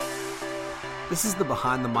This is the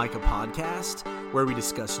Behind the Micah podcast, where we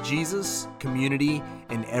discuss Jesus, community,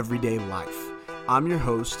 and everyday life. I'm your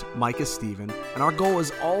host, Micah Stephen, and our goal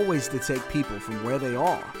is always to take people from where they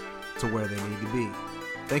are to where they need to be.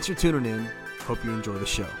 Thanks for tuning in. Hope you enjoy the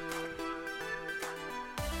show.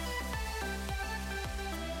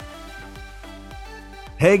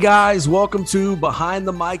 Hey guys, welcome to Behind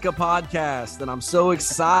the Micah podcast, and I'm so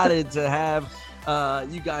excited to have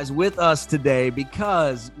you guys with us today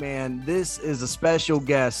because, man, this is a special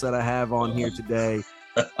guest that I have on here today,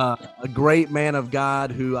 a great man of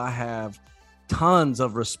God who I have tons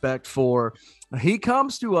of respect for. He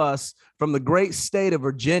comes to us from the great state of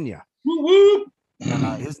Virginia.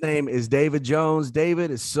 His name is David Jones. David,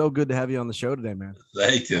 it's so good to have you on the show today, man.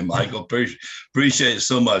 Thank you, Michael. Appreciate it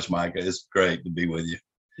so much, Micah. It's great to be with you.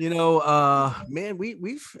 You know, man,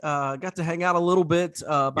 we've got to hang out a little bit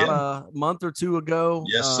about a month or two ago.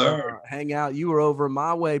 Yes, sir. Hang out. You were over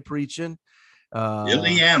my way preaching.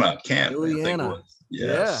 Ileana camp. Ileana.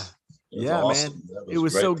 Yes. Yeah, awesome. Man. It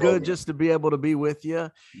was so good just to be able to be with you.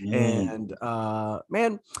 And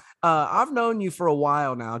man, I've known you for a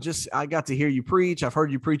while now. I got to hear you preach. I've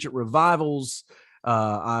heard you preach at revivals.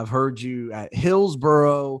 I've heard you at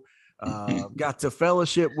Hillsboro. Got to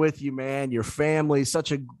fellowship with you, man. Your family,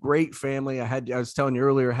 such a great family. I was telling you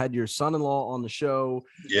earlier, I had your son-in-law on the show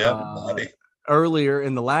earlier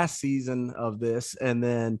in the last season of this. And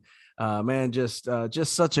then, man, just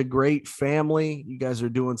such a great family. You guys are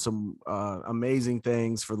doing some amazing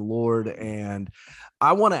things for the Lord. And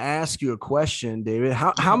I want to ask you a question, David.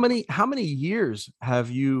 How many years have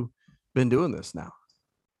you been doing this now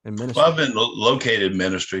in ministry? Well, I've been located in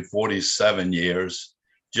ministry 47 years.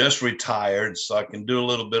 Just retired, so I can do a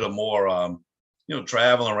little bit of more,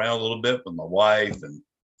 traveling around a little bit with my wife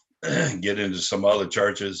and get into some other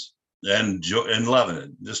churches and loving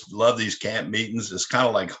it. Just love these camp meetings. It's kind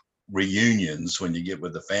of like reunions when you get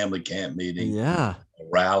with the family camp meeting,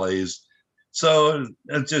 rallies. So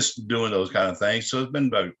it's just doing those kind of things. So it's been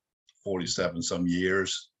about 47 some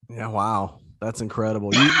years. Yeah, wow, that's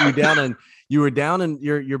incredible. You're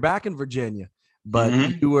back in Virginia.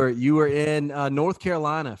 But you were in North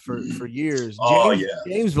Carolina for years.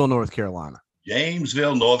 Jamesville, North Carolina.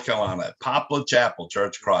 Jamesville, North Carolina. Poplar Chapel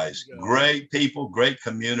Church of Christ. Great people, great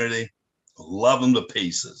community. Love them to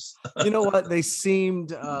pieces. You know what? They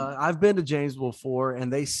seemed. I've been to Jamesville before,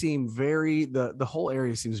 and they seem the whole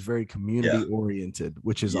area seems very community oriented,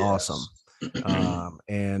 which is awesome. I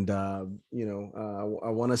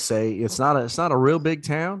want to say it's not a real big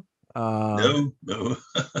town. No.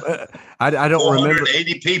 I don't remember.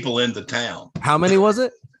 480 people in the town. How many was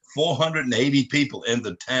it? 480 people in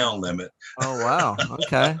the town limit. Oh wow.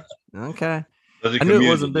 Okay. I knew it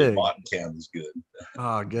wasn't big. Count is good.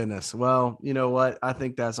 Oh goodness. Well, you know what? I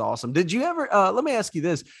think that's awesome. Did you ever? Let me ask you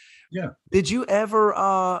this. Yeah. Did you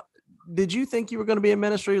ever? Did you think you were going to be in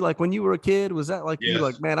ministry? Like when you were a kid, was that like you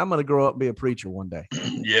like, man, I'm going to grow up and be a preacher one day?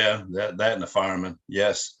 Yeah, that and a fireman.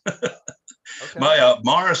 Yes. Okay. My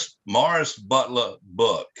Morris Butler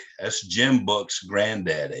book, that's Jim Book's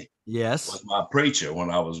granddaddy. Yes. Was my preacher when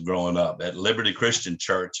I was growing up at Liberty Christian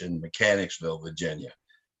Church in Mechanicsville, Virginia.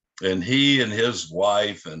 And he and his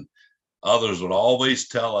wife and others would always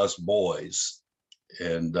tell us boys,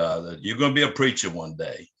 and that you're going to be a preacher one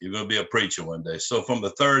day. You're going to be a preacher one day. So from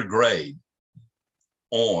the third grade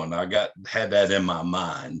on, I had that in my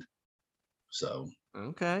mind. So.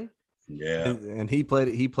 Okay. Yeah, and he played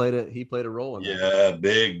a role in that.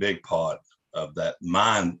 Yeah, big part of that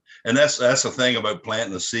mind, and that's the thing about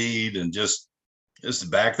planting a seed and just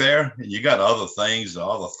back there. And you got other things,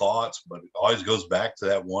 other thoughts, but it always goes back to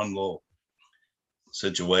that one little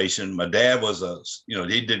situation. My dad was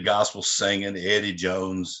he did gospel singing, Eddie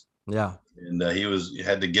Jones. Yeah, and he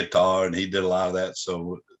had the guitar and he did a lot of that.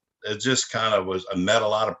 So it just kind of was. I met a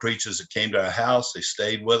lot of preachers that came to our house. They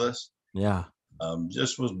stayed with us. Yeah.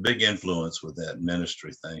 Just was big influence with that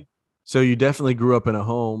ministry thing. So you definitely grew up in a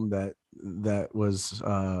home that was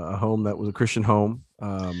a Christian home.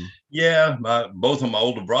 Both of my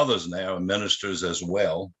older brothers now are ministers as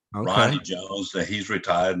well. Okay. Ronnie Jones, he's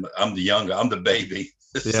retired. I'm the baby.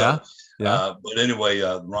 But anyway,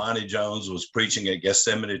 Ronnie Jones was preaching at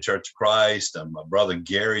Gethsemane Church of Christ. And my brother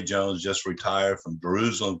Gary Jones just retired from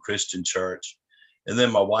Jerusalem Christian Church. And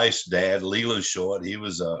then my wife's dad, Leland Short, he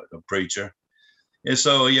was a preacher. And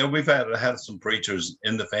so, we've had some preachers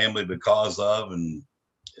in the family because of, and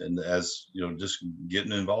as, just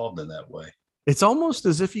getting involved in that way. It's almost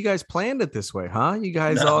as if you guys planned it this way, huh? You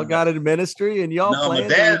guys all got into ministry and y'all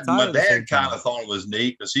planned it. My dad kind of thought it was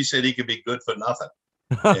neat because he said he could be good for nothing.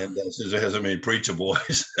 and since there hasn't many preacher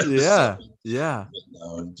boys, so Yeah. Yeah.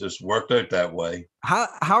 it just worked out that way. How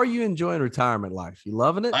are you enjoying retirement life? You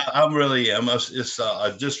loving it? I'm really, I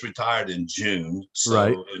just retired in June.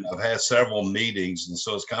 Right. So, and I've had several meetings. And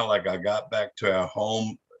so it's kind of like I got back to our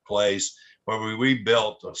home place where we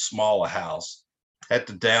rebuilt a smaller house, had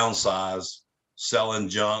to downsize, selling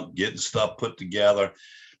junk, getting stuff put together.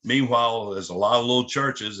 Meanwhile, there's a lot of little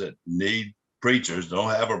churches that need preachers, don't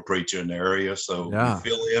have a preacher in the area. So we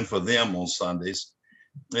fill in for them on Sundays.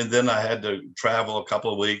 And then I had to travel a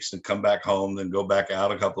couple of weeks and come back home, then go back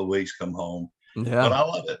out a couple of weeks, come home. Yeah. But I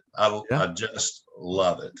love it. I just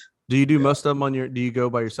love it. Do you do most of them do you go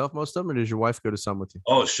by yourself most of them, or does your wife go to some with you?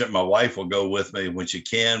 Oh, shit. My wife will go with me when she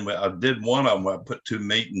can. I did one of them. I put 2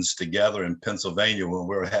 meetings together in Pennsylvania when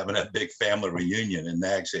we were having that big family reunion in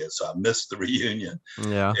Nags Head. So I missed the reunion.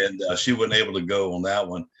 Yeah. And she wasn't able to go on that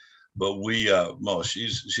one. But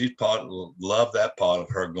she's love that part of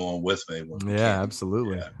her going with me.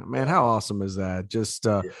 Absolutely. Yeah. Man, how awesome is that? Just,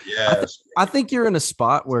 yes. I think you're in a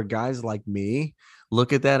spot where guys like me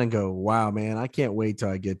look at that and go, wow, man, I can't wait till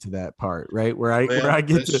I get to that part, right? Where I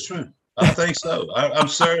get to. True. I think so. I'm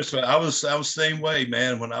serious. I was the same way,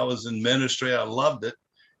 man. When I was in ministry, I loved it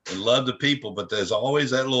and loved the people, but there's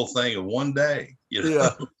always that little thing of one day,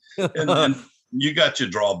 Yeah. and you got your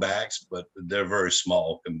drawbacks, but they're very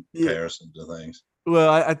small comparison to things. Well,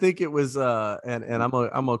 I think it was, and I'm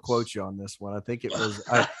gonna quote you on this one. I think it was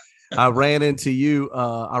I ran into you.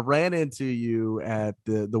 I ran into you at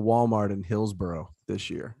the Walmart in Hillsboro this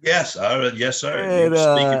year. Yes, yes, sir. And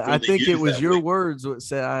I think it was your words that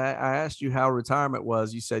said, I asked you how retirement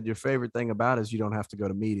was. You said your favorite thing about it is you don't have to go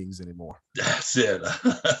to meetings anymore. That's it.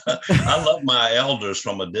 I love my elders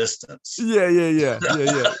from a distance. Yeah.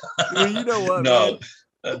 Well, you know what? No,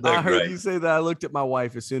 I heard you say that. I looked at my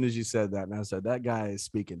wife as soon as you said that, and I said, that guy is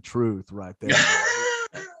speaking truth right there.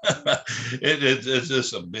 It's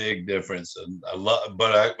just a big difference, and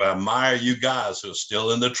I admire you guys who are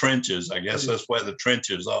still in the trenches. I guess that's where the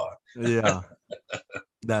trenches are. Yeah,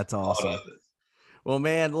 that's awesome. Well,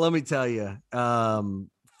 man, let me tell you,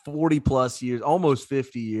 40 plus years, almost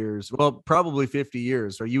 50 years. Well, probably 50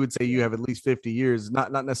 years, or you would say you have at least 50 years,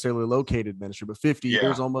 not necessarily located ministry, but 50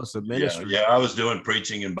 years almost of ministry. Yeah, I was doing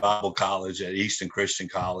preaching in Bible college at Easton Christian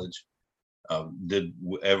College. Did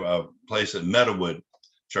a place at Meadowood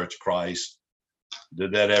Church of Christ.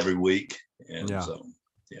 Did that every week. And so,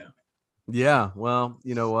 yeah. Well,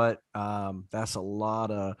 you know what? That's a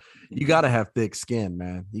lot of, you got to have thick skin,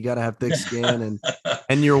 man. You got to have thick skin,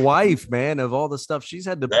 and your wife, man, of all the stuff she's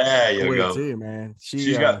had to there you go too, man.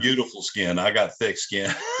 She's got beautiful skin. I got thick skin.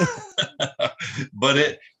 but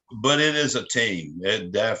it is a team.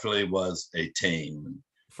 It definitely was a team.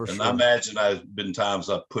 For sure. I imagine I've been times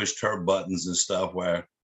I've pushed her buttons and stuff where,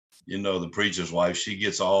 the preacher's wife, she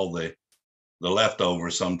gets all the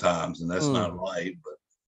leftovers sometimes, and that's not right.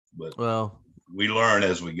 But well, we learn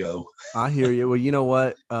as we go. I hear you. Well, you know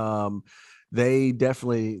what? The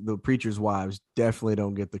preacher's wives definitely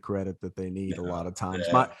don't get the credit that they need a lot of times.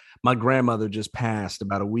 Yeah. My grandmother just passed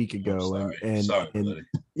about a week ago, and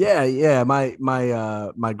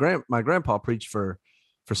my grandpa preached for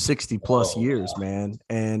 60 plus years, man.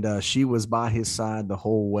 And she was by his side the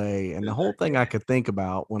whole way. And the whole thing I could think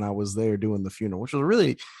about when I was there doing the funeral, which was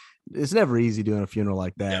really, it's never easy doing a funeral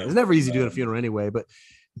like that. It's never easy doing a funeral anyway, but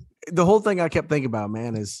the whole thing I kept thinking about,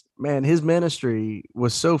 man, is his ministry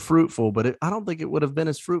was so fruitful, but I don't think it would have been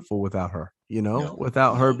as fruitful without her,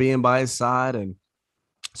 without her being by his side and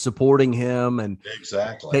supporting him and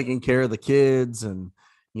taking care of the kids and,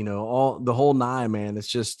 all the whole nine, man. It's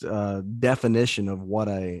just a definition of what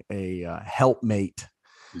a helpmate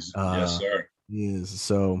yes, sir. is.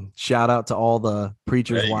 So shout out to all the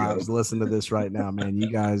preachers' wives listen to this right now, man. You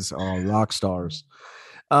guys are rock stars.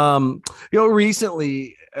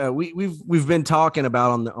 Recently we've been talking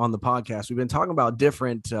about on the podcast. We've been talking about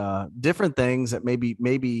different things that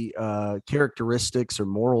maybe characteristics or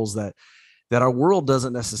morals that our world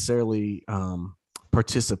doesn't necessarily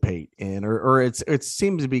participate in, or it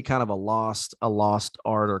seems to be kind of a lost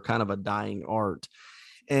art, or kind of a dying art.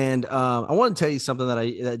 And I want to tell you something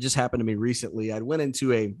that just happened to me recently. I went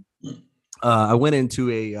into a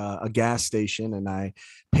gas station, and I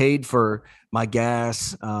paid for my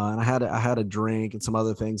gas, and I had a drink and some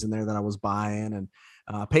other things in there that I was buying, and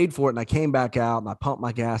I paid for it. And I came back out and I pumped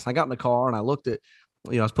my gas, and I got in the car and I looked at,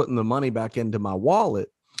 I was putting the money back into my wallet,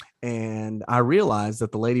 and I realized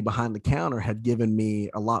that the lady behind the counter had given me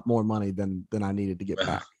a lot more money than I needed to get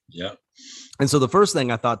back. Yeah. And so the first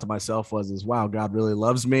thing I thought to myself is, wow, God really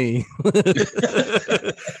loves me.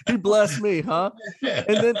 He blessed me, huh?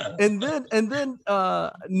 And then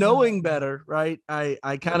knowing better, right?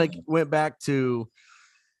 I kind of went back to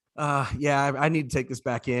I need to take this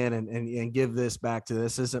back in and give this back to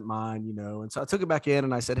this isn't mine, And so I took it back in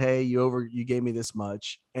and I said, hey, you gave me this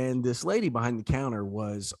much. And this lady behind the counter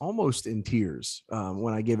was almost in tears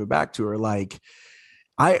when I gave it back to her. Like,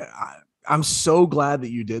 I I'm so glad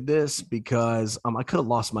that you did this because I could have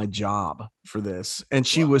lost my job for this. And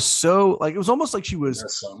she was so like, it was almost like she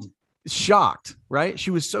was shocked, right?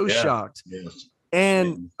 She was so shocked. Yes.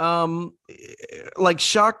 And like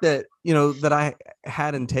shocked that, that I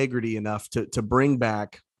had integrity enough to bring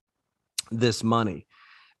back this money.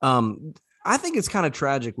 I think it's kind of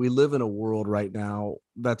tragic. We live in a world right now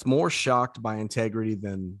that's more shocked by integrity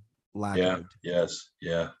than lack of integrity. Yes.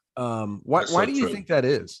 Yeah. Why do you think that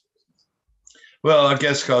is? Well, I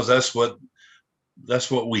guess because that's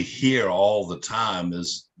what we hear all the time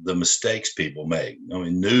is the mistakes people make. I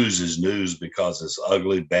mean, news is news because it's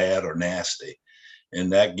ugly, bad, or nasty,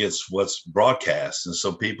 and that gets what's broadcast. And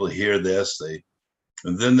so people hear this,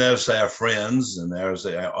 and then there's our friends, and there's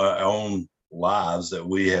our own lives that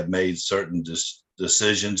we have made certain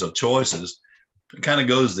decisions or choices. It kind of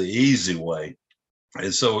goes the easy way.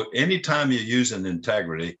 And so anytime you're using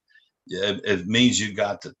integrity, it means you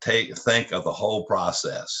got to think of the whole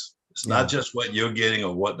process. It's not just what you're getting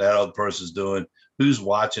or what that other person's doing, who's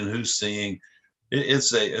watching, who's seeing.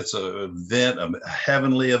 It's a event, a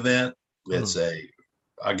heavenly event. It's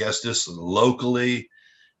I guess just locally,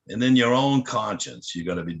 and then your own conscience you're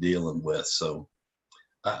going to be dealing with. So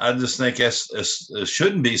I just think it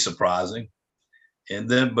shouldn't be surprising. And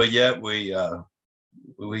then, but yet we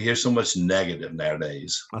hear so much negative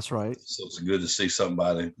nowadays. That's right. So it's good to see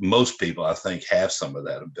somebody. Most people, I think, have some of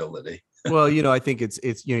that ability. Well, I think it's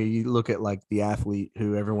you look at like the athlete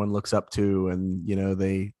who everyone looks up to, and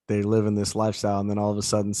they live in this lifestyle, and then all of a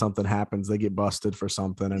sudden something happens, they get busted for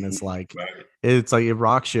something, and it's like it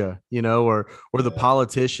rocks you, or the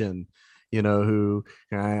politician, who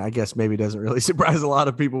I guess maybe doesn't really surprise a lot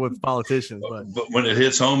of people with politicians, but when it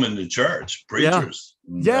hits home in the church, preachers,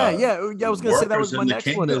 I was going to say that was my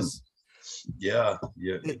next one is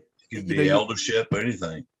it could be eldership or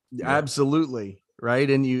anything. Absolutely. Right.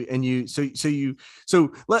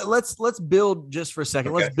 So let's build just for a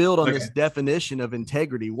second. Okay. Let's build on this definition of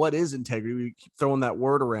integrity. What is integrity? We keep throwing that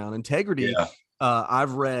word around. Integrity,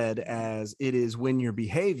 I've read as it is when your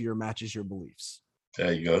behavior matches your beliefs.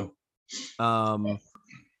 There you go.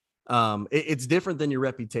 It's different than your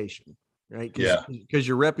reputation, right? Because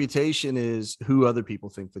your reputation is who other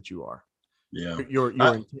people think that you are. Yeah.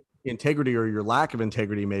 Your integrity or your lack of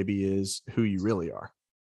integrity maybe is who you really are.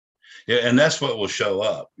 Yeah, and that's what will show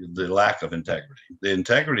up, the lack of integrity. The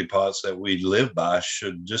integrity parts that we live by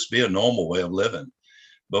should just be a normal way of living.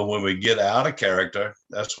 But when we get out of character,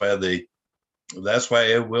 that's why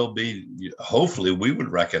it will be, hopefully we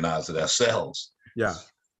would recognize it ourselves. Yeah.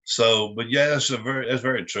 So, but that's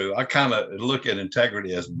very true. I kind of look at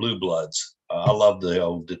integrity as Blue Bloods. I love the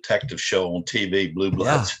old detective show on TV, Blue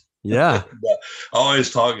Bloods. Yeah. I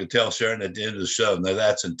always tell Sharon at the end of the show, now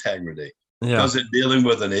that's integrity. Because they're dealing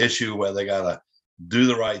with an issue where they got to do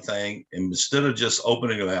the right thing. And instead of just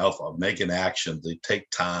opening their mouth or making action, they take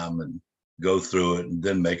time and go through it and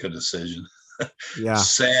then make a decision. Yeah.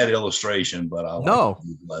 Sad illustration, but I like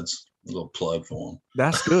Bloods. A little plug for them.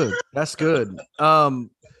 That's good. That's good.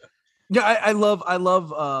 I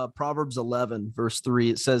love Proverbs 11 verse 3.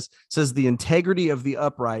 It says the integrity of the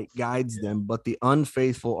upright guides them, but the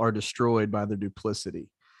unfaithful are destroyed by their duplicity.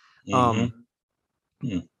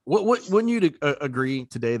 Wouldn't you agree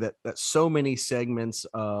today that so many segments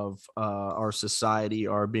of our society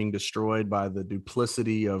are being destroyed by the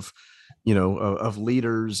duplicity of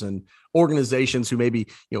leaders and organizations who maybe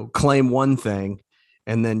claim one thing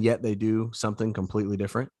and then yet they do something completely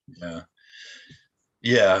different?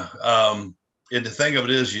 Yeah. And the thing of it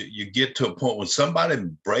is, you get to a point when somebody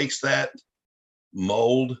breaks that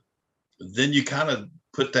mold, then you kind of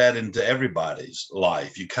put that into everybody's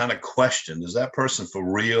life. You kind of question, is that person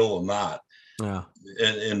for real or not? Yeah.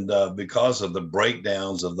 And because of the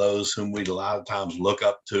breakdowns of those whom we a lot of times look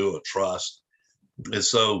up to or trust. And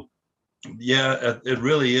so, it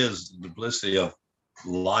really is the duplicity of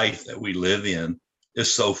life that we live in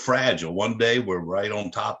is so fragile. One day we're right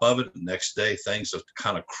on top of it. The next day things are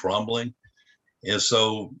kind of crumbling. And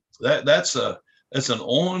so it's an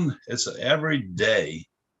everyday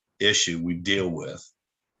issue we deal with.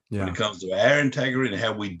 When it comes to our integrity and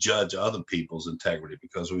how we judge other people's integrity,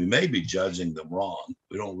 because we may be judging them wrong.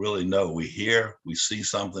 We don't really know. We hear, we see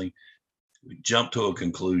something, we jump to a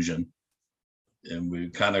conclusion and we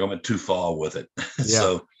kind of went too far with it. Yeah,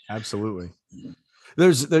 So absolutely.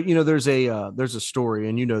 There's a story,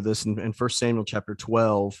 and this in 1 Samuel chapter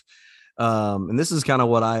 12. And this is kind of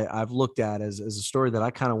what I've looked at as a story that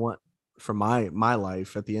I kind of want for my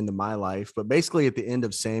life at the end of my life, but basically at the end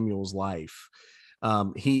of Samuel's life.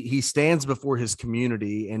 He stands before his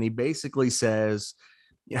community and he basically says,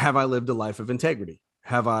 have I lived a life of integrity?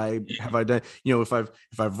 Have I done,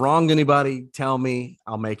 if I've wronged anybody, tell me,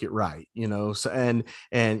 I'll make it right. So, and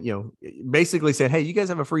basically said, hey, you guys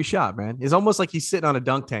have a free shot, man. It's almost like he's sitting on a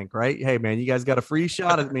dunk tank, right? Hey man, you guys got a free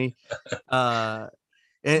shot at me.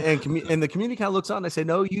 And the community kind of looks on and they say,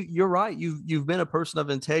 no, you're right. You've been a person of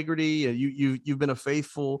integrity, and you've been a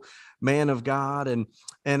faithful man of God. And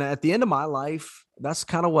at the end of my life, that's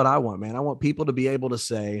kind of what I want, man. I want people to be able to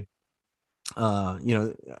say,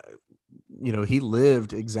 he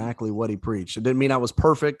lived exactly what he preached. It didn't mean I was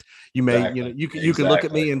perfect. You may, exactly. You can look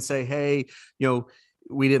at me and say, hey,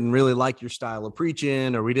 we didn't really like your style of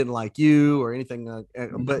preaching, or we didn't like you or anything.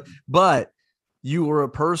 But you were a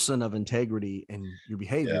person of integrity, and your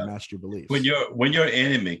behavior matched your beliefs. When your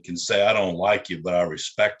enemy can say, I don't like you, but I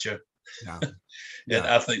respect you. Yeah. And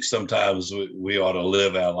I think sometimes we ought to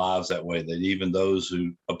live our lives that way, that even those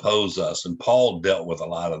who oppose us, and Paul dealt with a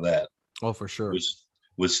lot of that. Oh, for sure.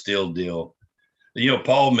 Would still deal.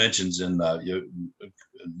 Paul mentions in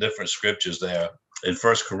different scriptures there in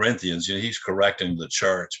 1 Corinthians, he's correcting the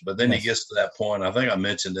church, but then he gets to that point. I think I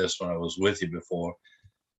mentioned this when I was with you before,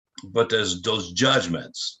 but there's those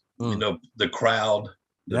judgments, the crowd,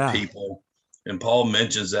 the people. And Paul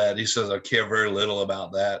mentions that. He says, I care very little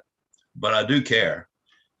about that, but I do care.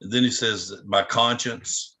 And then he says, my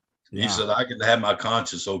conscience. He said, I can have my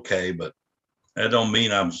conscience okay, but that don't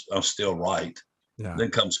mean I'm still right. Yeah.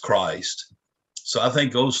 Then comes Christ. So I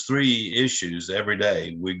think those three issues every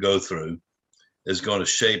day we go through is going to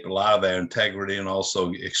shape a lot of our integrity, and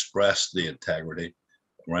also express the integrity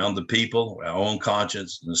around the people, our own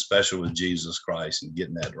conscience, and especially with Jesus Christ, and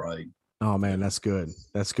getting that right. Oh man, that's good.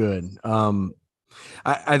 That's good.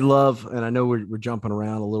 I love, and I know we're jumping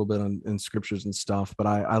around a little bit in scriptures and stuff, but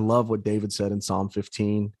I love what David said in Psalm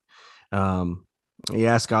 15. He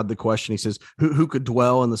asked God the question. He says, who could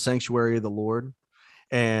dwell in the sanctuary of the Lord?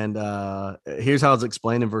 And here's how it's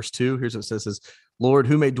explained in verse 2. Here's what it says, Lord,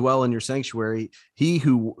 who may dwell in your sanctuary? He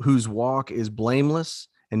whose walk is blameless,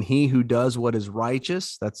 and he who does what is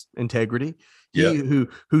righteous, that's integrity. He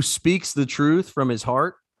who speaks the truth from his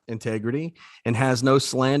heart, integrity, and has no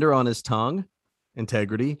slander on his tongue,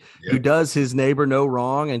 integrity. Who does his neighbor no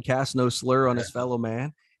wrong and casts no slur on his fellow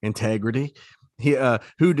man, integrity. He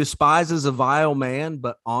who despises a vile man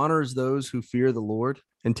but honors those who fear the Lord,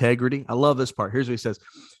 integrity. I love this part. Here's what he says: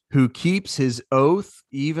 who keeps his oath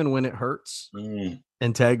even when it hurts,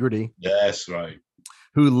 integrity. That's right.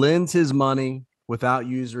 Who lends his money without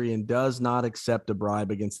usury and does not accept a bribe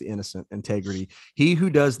against the innocent, integrity. He who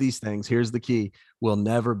does these things, here's the key, will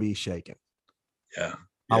never be shaken. Yeah.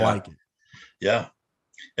 I like it. Yeah.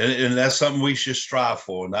 And that's something we should strive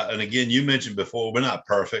for. And again, you mentioned before, we're not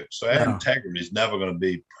perfect. So our integrity is never going to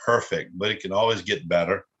be perfect, but it can always get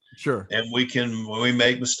better. Sure. And when we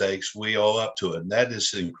make mistakes, we owe up to it. And that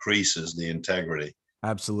just increases the integrity.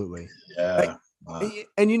 Absolutely. Yeah.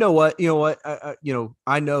 And you know what,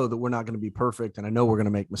 I know that we're not going to be perfect, and I know we're going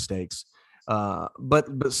to make mistakes.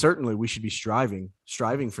 But certainly we should be striving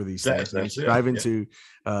for these things, and striving to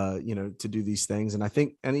do these things. And I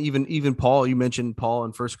think, and even Paul, you mentioned Paul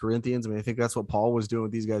in 1 Corinthians. I mean, I think that's what Paul was doing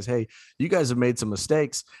with these guys. Hey, you guys have made some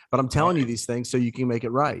mistakes, but I'm telling you these things so you can make it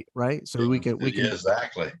right. Right. So we can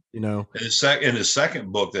exactly. In his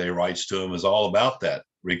second book that he writes to him is all about that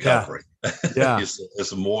recovery. Yeah.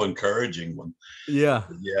 It's a more encouraging one. Yeah.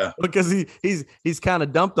 Because he's kind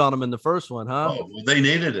of dumped on him in the first one, huh? Oh, well, they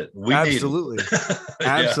needed it. Absolutely.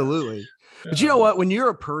 Absolutely. But you know what? When you're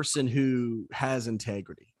a person who has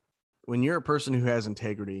integrity, you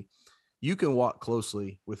can walk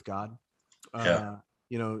closely with God.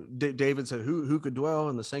 David said, who could dwell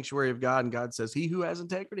in the sanctuary of God? And God says, he who has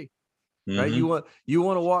integrity. Mm-hmm. Right? You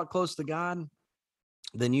want to walk close to God,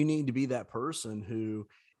 then you need to be that person who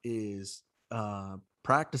is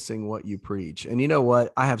practicing what you preach. And you know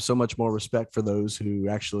what? I have so much more respect for those who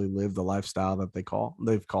actually live the lifestyle that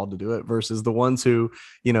they've called to do it, versus the ones who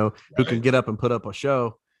can get up and put up a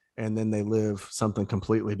show and then they live something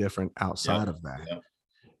completely different outside of that.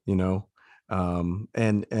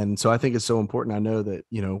 And so I think it's so important. I know that,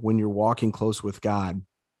 when you're walking close with God,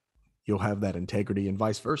 you'll have that integrity, and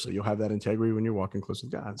vice versa. You'll have that integrity when you're walking close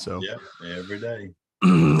with God. So every day.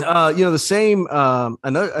 The same,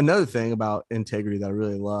 another thing about integrity that I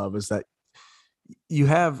really love is that,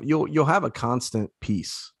 you'll have a constant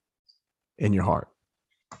peace in your heart,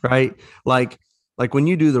 right? Like when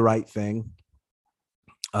you do the right thing,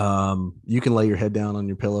 you can lay your head down on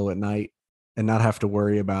your pillow at night and not have to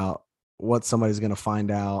worry about what somebody's going to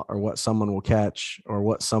find out or what someone will catch or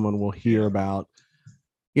what someone will hear about.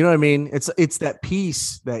 You know what I mean? It's that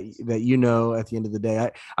peace that at the end of the day.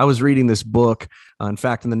 I was reading this book. In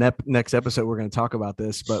fact, in the next episode, we're going to talk about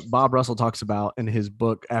this. But Bob Russell talks about in his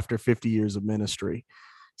book, After 50 Years of Ministry,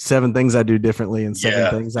 7 things I do differently and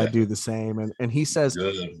 7 things I do the same. And he says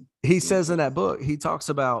in that book, he talks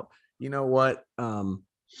about, you know what,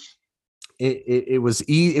 it was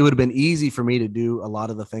it would have been easy for me to do a lot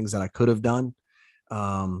of the things that I could have done,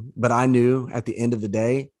 but I knew at the end of the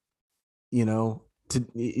day,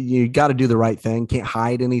 you got to do the right thing, can't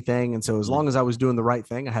hide anything. And so as long as I was doing the right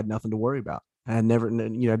thing, I had nothing to worry about. I had never, I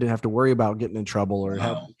didn't have to worry about getting in trouble or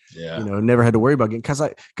never had to worry about getting,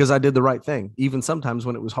 because I did the right thing, even sometimes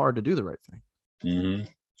when it was hard to do the right thing.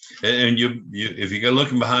 Mm-hmm. And you if you go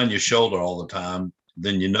looking behind your shoulder all the time,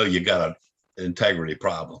 then you got an integrity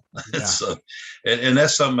problem. Yeah. So, and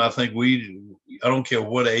that's something I think I don't care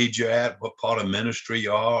what age you're at, what part of ministry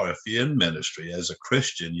you are, or if you're in ministry as a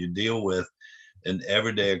Christian, you deal with an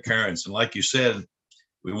everyday occurrence. And like you said,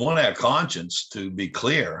 we want our conscience to be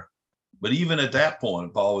clear. But even at that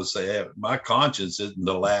point, Paul would say, hey, my conscience isn't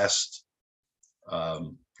the last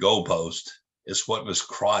goalpost. It's what was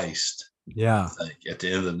Christ. Yeah. I think at the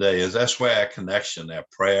end of the day, that's where our connection, our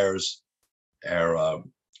prayers, our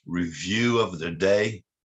review of the day,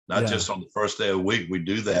 not just on the first day of the week. We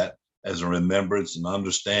do that as a remembrance and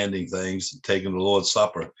understanding things and taking the Lord's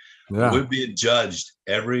Supper. Yeah. We're being judged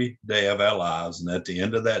every day of our lives. And at the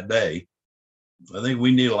end of that day, I think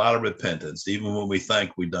we need a lot of repentance, even when we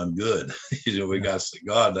think we've done good. We got to say,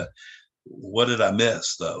 God, what did I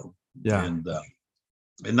miss, though? Yeah. And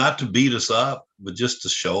not to beat us up, but just to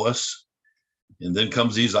show us. And then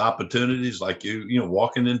comes these opportunities, like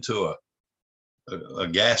walking into a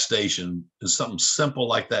gas station, and something simple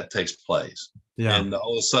like that takes place. Yeah. And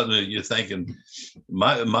all of a sudden you're thinking,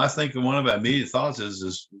 my thinking, one of our immediate thoughts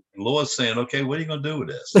is Lord saying, okay, what are you going to do with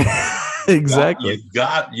this? Exactly.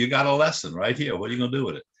 You got a lesson right here. What are you going to do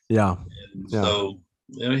with it? Yeah. So,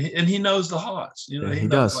 and he knows the hearts, he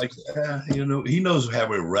knows, does. He knows how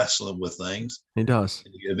we're wrestling with things. He does.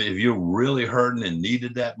 If you're really hurting and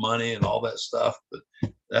needed that money and all that stuff, but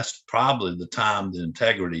that's probably the time the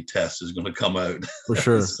integrity test is going to come out. For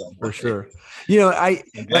sure. For sure. I'm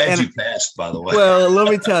glad you passed, by the way. Well, let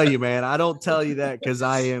me tell you, man, I don't tell you that because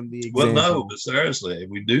I am the example. Well, no, but seriously,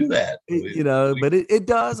 we do that. But it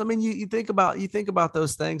does. I mean, you think about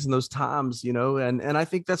those things and those times, and I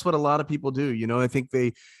think that's what a lot of people do. I think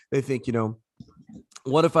they think,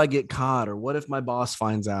 what if I get caught, or what if my boss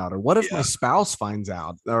finds out, or what if my spouse finds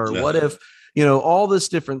out, or what if, all this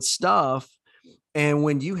different stuff. And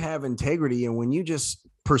when you have integrity and when you just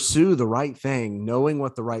pursue the right thing, knowing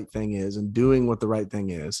what the right thing is and doing what the right thing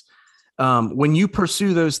is, when you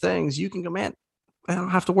pursue those things, you can go, man, I don't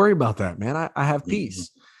have to worry about that, man. I have peace.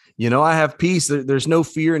 I have peace. There's no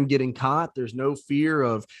fear in getting caught. There's no fear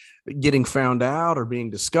of getting found out or being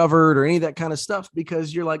discovered or any of that kind of stuff,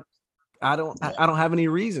 because you're like, I don't have any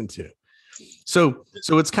reason to. So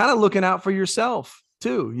it's kind of looking out for yourself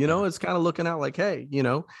too. It's kind of looking out like, hey,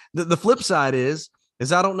 the flip side is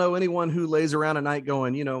I don't know anyone who lays around at night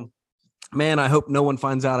going, man, I hope no one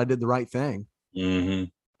finds out I did the right thing. Mm-hmm.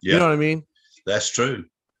 Yeah. You know what I mean? That's true.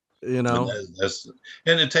 And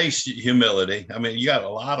it takes humility. I mean, you got a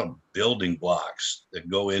lot of building blocks that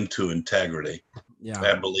go into integrity. Yeah.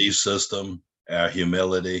 Our belief system, our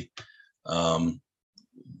humility,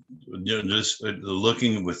 just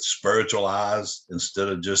looking with spiritual eyes instead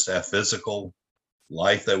of just our physical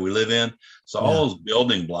life that we live in. So all those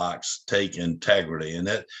building blocks take integrity, and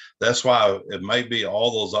that's why it might be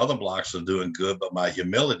all those other blocks are doing good, but my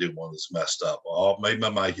humility one is messed up. Or maybe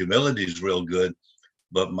my humility is real good,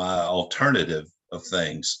 but my alternative of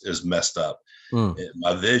things is messed up.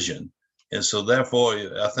 My vision. And so therefore,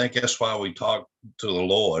 I think that's why we talk to the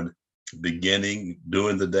Lord beginning,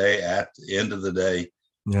 during the day, at the end of the day.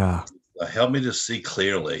 Yeah. Help me to see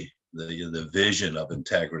clearly the vision of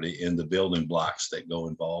integrity in the building blocks that go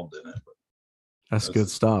involved in it. That's good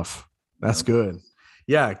stuff. That's good.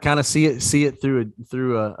 Yeah, kind of see it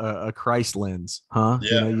through a Christ lens, huh?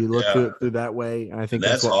 Yeah, you look through that way. And I think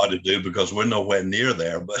that's hard to do because we're nowhere near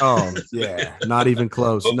there. But not even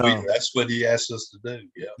close. No, that's what he asked us to do.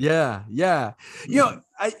 Yeah.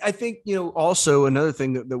 I think also another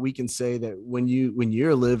thing that we can say, that when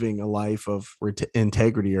you're living a life of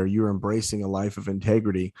integrity, or you're embracing a life of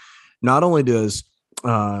integrity, not only does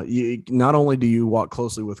not only do you walk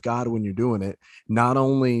closely with God when you're doing it, not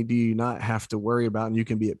only do you not have to worry about, and you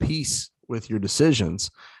can be at peace with your decisions,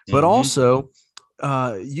 but Hmm. also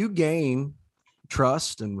you gain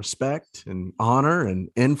trust and respect and honor and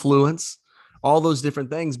influence, all those different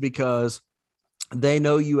things, because they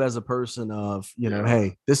know you as a person of, Yeah.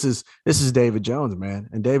 hey, this is David Jones, man.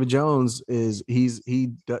 And David Jones is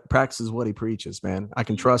practices what he preaches, man. I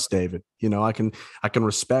can trust David. I can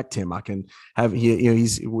respect him. I can have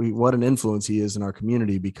what an influence he is in our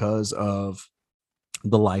community because of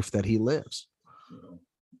the life that he lives.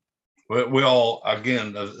 We all,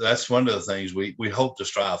 again, that's one of the things we hope to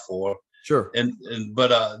strive for. Sure.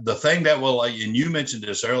 But the thing that will, and you mentioned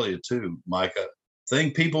this earlier too, Micah,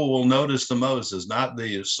 thing people will notice the most is not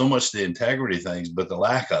the so much the integrity things, but the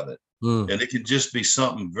lack of it. Mm. And it can just be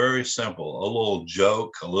something very simple, a little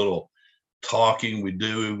joke, a little talking we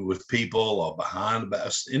do with people or behind the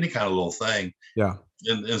back, any kind of little thing. Yeah.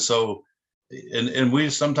 And so, and we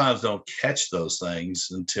sometimes don't catch those things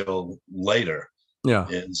until later. Yeah.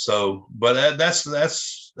 And so, but that's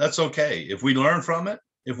okay if we learn from it.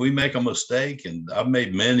 If we make a mistake, and I've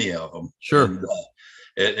made many of them, Sure.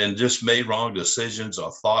 and just made wrong decisions,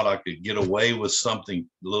 or thought I could get away with something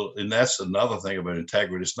little. And that's another thing about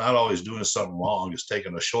integrity. It's not always doing something wrong. It's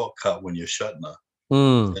taking a shortcut when you're shutting up.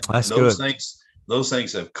 And That's good. those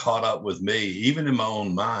things have caught up with me, even in my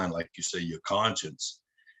own mind, like you say, your conscience.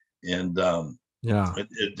 And Yeah,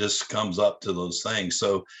 it just comes up to those things.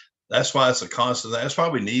 So that's why it's a constant. That's why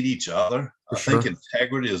we need each other. for I think sure.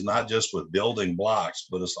 integrity is not just with building blocks,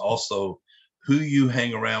 but it's also who you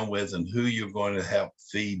hang around with and who you're going to help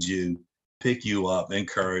feed you, pick you up,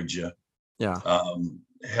 encourage you, Yeah.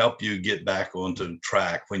 help you get back onto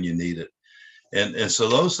track when you need it. And so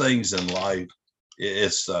those things in life,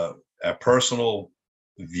 it's a personal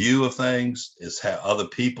view of things. It's how other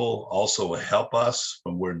people also help us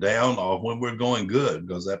when we're down or when we're going good,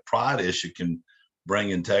 because that pride issue can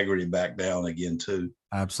bring integrity back down again too.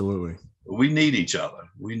 Absolutely. We need each other.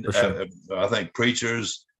 For sure. I think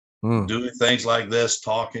preachers Mm. doing things like this,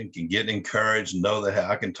 talking, can get encouraged, and know that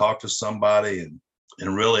I can talk to somebody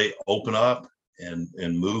and really open up and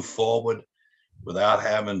move forward without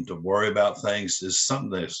having to worry about things, is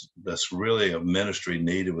something that's really a ministry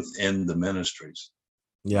needed within the ministries.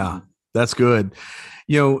 Yeah, Mhm. that's good.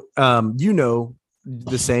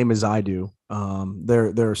 The same as I do.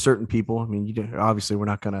 There are certain people. I mean, obviously we're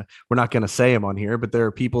not gonna say them on here, but there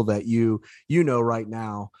are people that right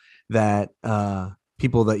now that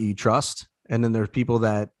people that you trust, and then there's people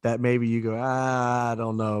that maybe you go, I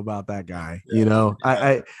don't know about that guy. Yeah,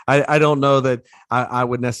 yeah, I don't know that I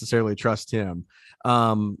would necessarily trust him.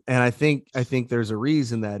 And I think there's a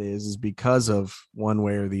reason that is because of one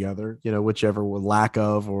way or the other, whichever with lack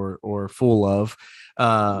of or full of.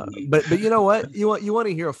 mhm, But you know what? You want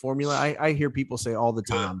to hear a formula? I hear people say all the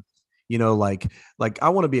good, time, like I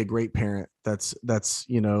want to be a great parent that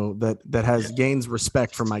yeah, has gains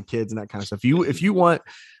respect for my kids and that kind of stuff. If you want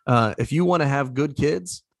to have good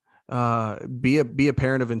kids, be a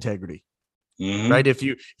parent of integrity. Right.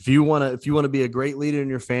 mhm, If you want to be a great leader in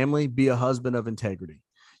your family, be a husband of integrity.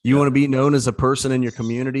 You yeah, want to be known as a person in your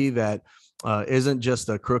community that isn't just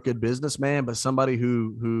a crooked businessman, but somebody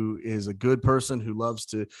who is a good person who loves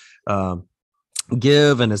to um,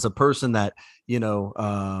 give, and is a person that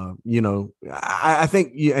I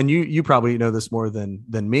think and you probably know this more than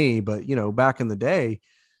me, but back in the day,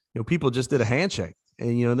 people just did a handshake,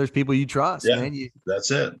 and there's people you trust, yeah, man.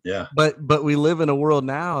 that's it, yeah. But we live in a world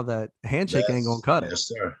now that handshake ain't gonna That's cut it. yes,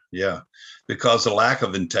 sir. Yeah, because the lack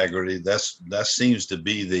of integrity, that seems to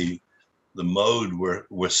be the mode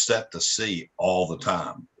we're set to see all the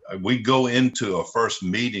time. We go into a first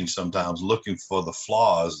meeting sometimes looking for the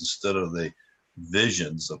flaws instead of the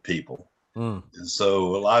visions of people. Mm, And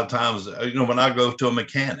so a lot of times, when I go to a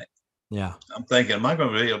mechanic, yeah. I'm thinking, am I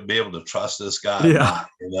going to be able to trust this guy or Yeah. not?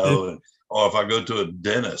 Or if I go to a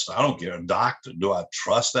dentist, I don't care, a doctor, do I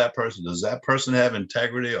trust that person? Does that person have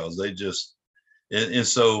integrity, or is they just? And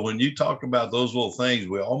so when you talk about those little things,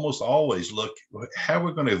 we almost always look how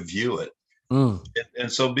we're going to view it. Mm,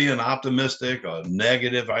 And so being optimistic or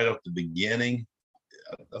negative right at the beginning,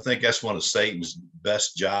 I think that's one of Satan's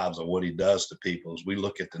best jobs of what he does to people is we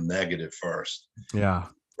look at the negative first. yeah.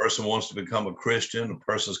 Person wants to become a Christian, a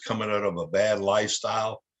person's coming out of a bad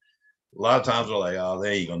lifestyle. A lot of times we're like, oh,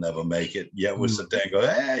 they ain't gonna never make it. Yet we sit Mm, there and go,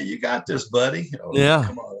 hey, you got this, buddy. Oh, yeah.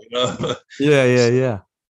 come on. Yeah. Yeah. So Yeah.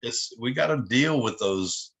 it's we got to deal with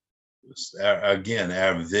those again,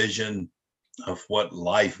 our vision of what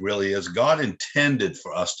life really is. God intended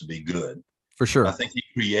for us to be good. For I sure. think he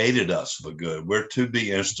created us for good. We're to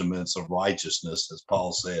be instruments of righteousness, as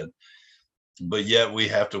Paul said. but yet we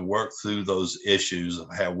have to work through those issues of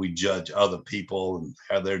how we judge other people and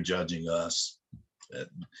how they're judging us.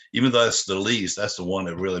 Even though that's the least, that's the one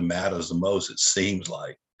that really matters the most. It seems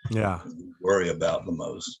like, Yeah. we worry about the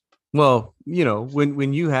most. Well,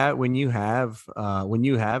 when you have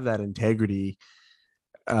that integrity,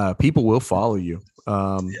 people will follow you.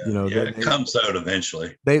 It comes out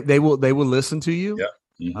eventually. They will listen to you. Yeah.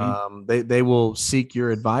 Mm-hmm. They will seek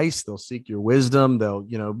your advice. They'll seek your wisdom.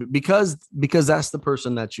 They'll, because that's the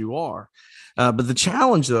person that you are. But the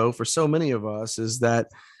challenge, though, for so many of us is that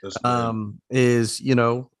is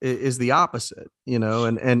the opposite, and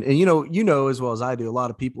as well as I do, a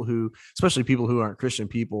lot of people who, especially people who aren't Christian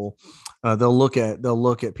people, they'll look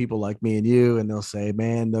at people like me and you, and they'll say,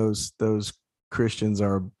 man, those Christians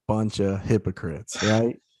are a bunch of hypocrites,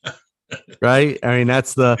 right? Right. I mean,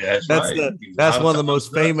 that's one of the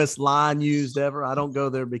most famous line used ever. I don't go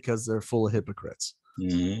there because they're full of hypocrites.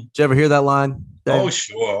 Mm-hmm. Did you ever hear that line, Dave? Oh,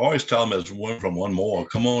 sure. I always tell them it's one from one more.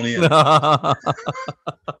 Come on in. But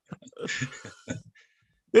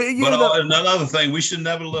another thing, we should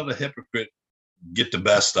never let a hypocrite get the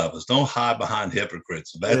best of us. Don't hide behind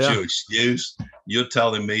hypocrites. If that's your excuse, you're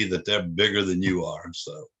telling me that they're bigger than you are.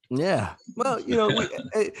 So. Yeah. Well,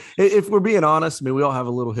 if we're being honest, I mean, we all have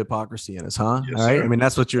a little hypocrisy in us, huh? Yes, all right. Sir. I mean,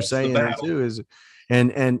 that's what you're saying there too, is,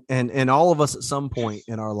 and all of us at some point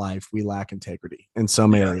in our life, we lack integrity in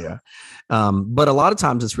some area. But a lot of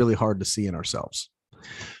times it's really hard to see in ourselves.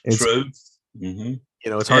 True. Mm-hmm.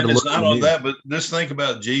 It's hard to look. It's not on that, but just think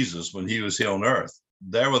about Jesus when he was here on earth.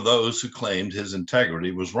 There were those who claimed his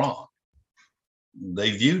integrity was wrong.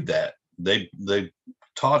 They viewed that. They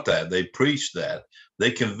taught that. They preached that.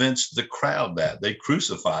 They convinced the crowd that. They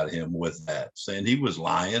crucified him with that, saying he was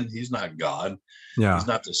lying. He's not God. Yeah. He's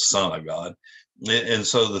not the Son of God. And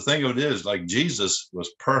so the thing of it is, like, Jesus was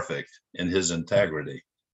perfect in his integrity,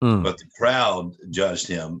 but the crowd judged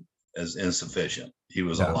him as insufficient. He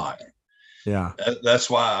was a liar. Yeah. That's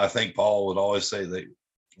why I think Paul would always say that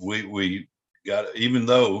we got, even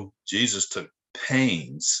though Jesus took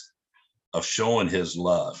pains of showing his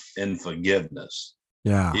love and forgiveness,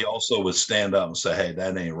 he also would stand up and say, hey,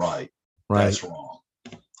 that ain't right. That's wrong.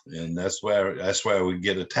 And that's where we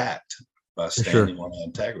get attacked, by standing on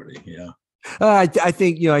integrity. Yeah. I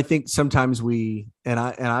think sometimes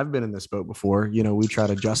I've been in this boat before, we try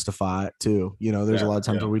to justify it too. There's a lot of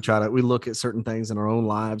times where we look at certain things in our own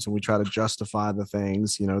lives and we try to justify the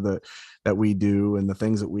things, that we do and the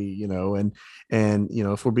things that we, and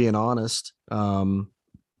if we're being honest,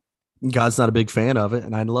 God's not a big fan of it.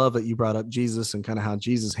 And I love that you brought up Jesus and kind of how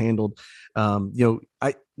Jesus handled,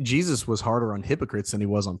 Jesus was harder on hypocrites than he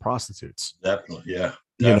was on prostitutes. Definitely. Yeah.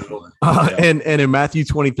 And in Matthew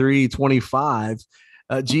 23:25,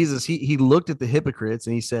 Jesus, he looked at the hypocrites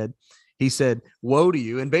and he said, woe to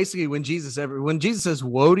you. And basically when Jesus says,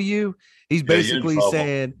 woe to you, he's basically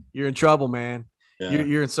saying, you're in trouble, man. Yeah.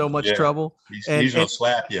 You're in so much trouble. He's going to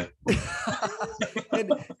slap you.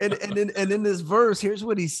 and in this verse, here's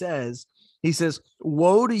what he says. He says,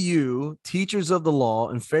 woe to you, teachers of the law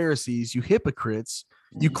and Pharisees, you hypocrites.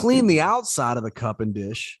 You clean the outside of the cup and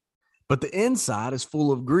dish, but the inside is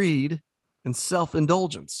full of greed and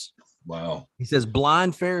self-indulgence. Wow. He says,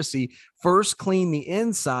 blind Pharisee, first clean the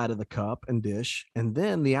inside of the cup and dish, and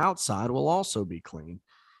then the outside will also be clean.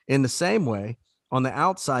 In the same way, on the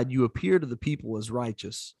outside, you appear to the people as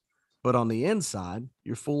righteous, but on the inside,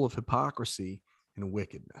 you're full of hypocrisy and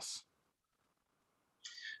wickedness.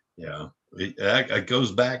 Yeah. It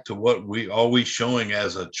goes back to what are we showing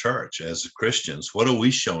as a church, as Christians? What are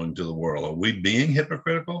we showing to the world? Are we being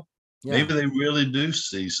hypocritical? Yeah. Maybe they really do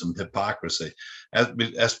see some hypocrisy.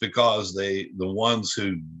 That's because the ones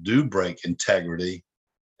who do break integrity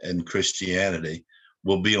and Christianity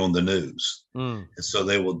will be on the news. And so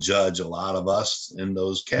they will judge a lot of us in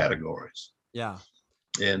those categories. Yeah.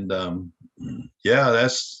 And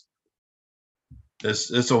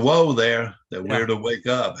it's a woe there that we're to wake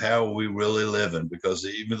up. How are we really living? Because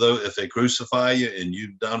even though if they crucify you and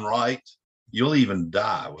you've done right, you'll even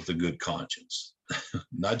die with a good conscience.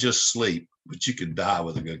 Not just sleep, but you could die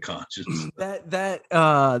with a good conscience.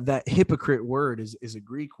 That hypocrite word is a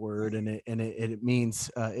Greek word, and it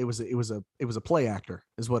means it was a play actor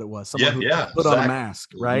is what it was. Someone who put on a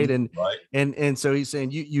mask, right? And so he's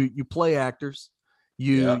saying you play actors,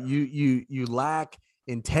 you lack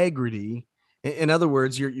integrity. In other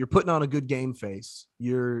words, you're putting on a good game face.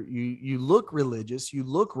 You look religious, you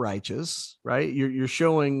look righteous, right? You're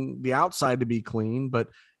showing the outside to be clean, but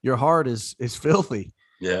your heart is filthy.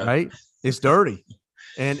 Yeah. Right. It's dirty.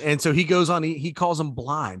 And so he goes on, he calls them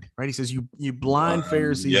blind, right? He says, you blind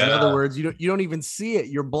Pharisees. In other Yeah. words, you don't even see it.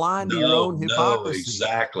 You're blind to your No, own no, hypocrisy.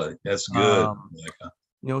 exactly. That's good.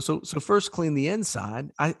 Um, so first clean the inside.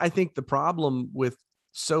 I think the problem with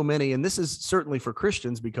so many, and this is certainly for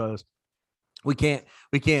Christians, because we can't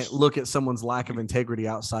look at someoe's lack of integrity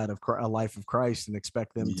outside of a life of Christ and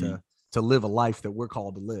expect them to live a life that we're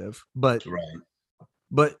called to live. But Right.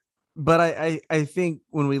 but I think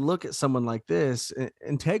when we look at someone like this,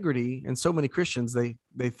 integrity, and so many Christians,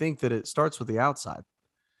 they think that it starts with the outside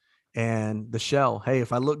and the shell. Hey,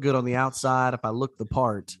 if I look good on the outside, if I look the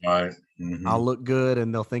part, Right. I'll look good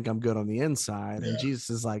and they'll think I'm good on the inside. And Yeah. Jesus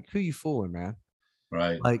is like, who you fooling, man?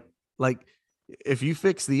 Right. Like if you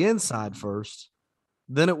fix the inside first,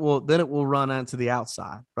 then it will run onto the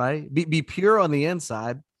outside, right? Be pure on the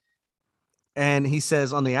inside. And he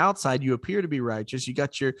says, on the outside, you appear to be righteous. You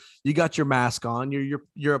got your mask on.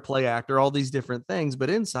 You're a play actor, all these different things, but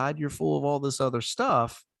inside you're full of all this other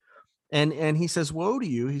stuff. And he says, woe to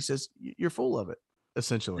you. He says, you're full of it,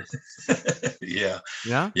 essentially. Yeah.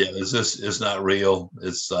 Yeah. Yeah. It's not real.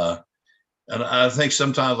 And I think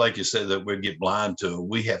sometimes, like you said, that we get blind to it.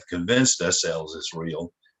 We have convinced ourselves it's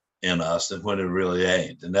real in us, and when it really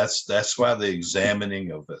ain't. And that's why the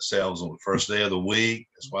examining of ourselves on the first day of the week.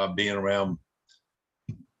 That's why being around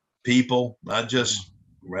people, not just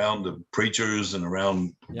around the preachers and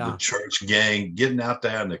around the church gang, getting out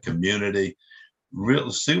there in the community,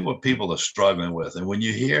 really see what people are struggling with. And when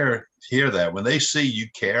you hear that, when they see you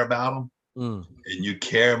care about them, and you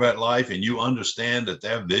care about life, and you understand that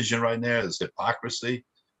their vision right now is hypocrisy,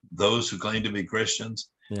 those who claim to be Christians,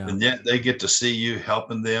 and yet they get to see you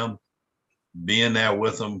helping them, being there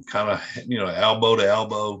with them, kind of, elbow to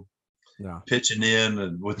elbow, pitching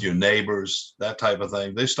in with your neighbors, that type of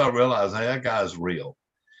thing. They start realizing, hey, that guy's real.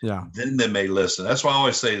 Yeah. Then they may listen. That's why I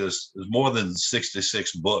always say this: there's more than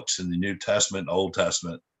 66 books in the New Testament, Old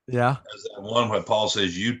Testament. Yeah. There's that one where Paul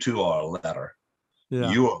says, "You too are a letter." Yeah.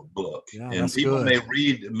 You are a book, and people good.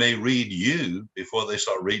 may read you before they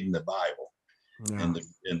start reading the Bible and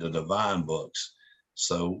the divine books.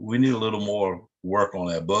 So we need a little more work on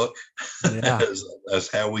that book. As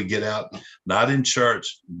how we get out, not in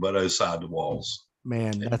church, but outside the walls.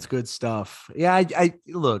 Man, that's good stuff. Yeah, I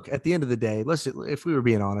look, at the end of the day, if we were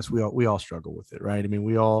being honest, we all struggle with it, right? I mean,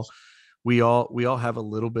 we all have a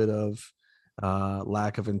little bit of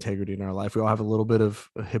lack of integrity in our life. We all have a little bit of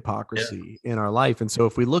hypocrisy in our life. And so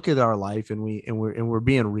if we look at our life and we're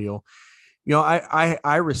being real,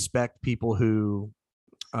 I respect people who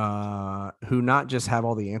not just have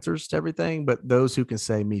all the answers to everything, but those who can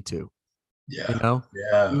say, me too. Yeah.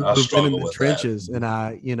 Who've been in the trenches. That.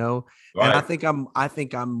 And and I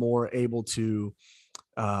think I'm more able to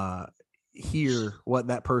hear what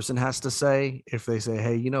that person has to say if they say,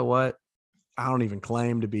 hey, you know what? I don't even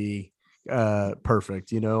claim to be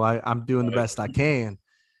perfect. I'm doing the best I can,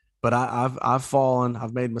 but I've fallen,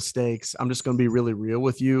 I've made mistakes. I'm just going to be really real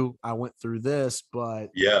with you. I went through this, but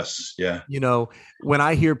yes. Yeah. When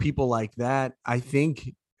I hear people like that, I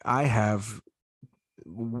think I have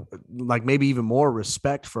like maybe even more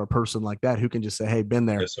respect for a person like that who can just say, hey, been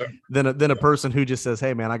there, than a person who just says,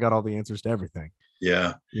 hey man, I got all the answers to everything.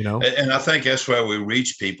 Yeah. And I think that's where we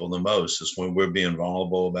reach people the most, is when we're being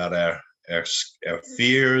vulnerable about our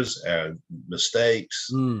fears, our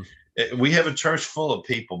mistakes. We have a church full of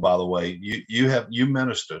people, by the way. You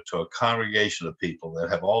minister to a congregation of people that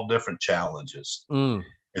have all different challenges. And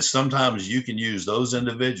sometimes you can use those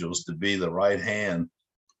individuals to be the right hand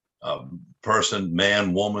person,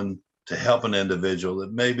 man, woman, to help an individual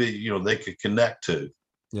that maybe, they could connect to.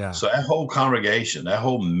 Yeah. So that whole congregation, that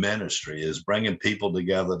whole ministry is bringing people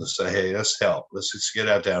together to say, hey, let's help. Let's just get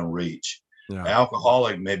out there and reach. Yeah. An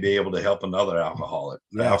alcoholic may be able to help another alcoholic.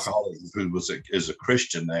 Yes. An alcoholic who is a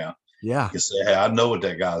Christian now. Yeah. You can say, hey, I know what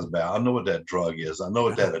that guy's about. I know what that drug is. I know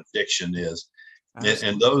what that addiction is.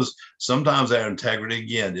 And those, sometimes our integrity,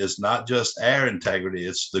 again, is not just our integrity,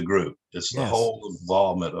 it's the group. It's the whole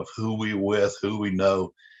involvement of who we with, who we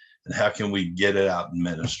know, and how can we get it out in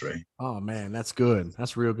ministry. Oh man, that's good.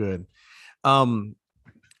 That's real good.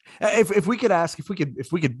 If we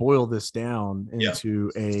could boil this down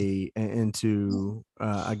into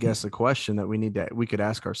I guess a question that we could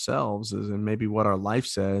ask ourselves is, and maybe what our life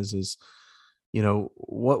says is,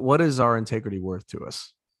 what is our integrity worth to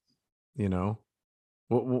us?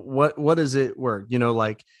 What is it worth?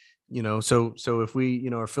 So if we,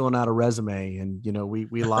 are filling out a resume and,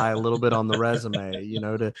 we lie a little bit on the resume,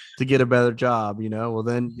 to get a better job, well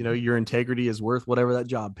then, your integrity is worth whatever that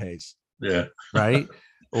job pays. Yeah. Right.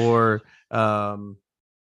 Or, I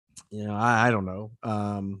don't know.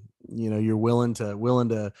 you're willing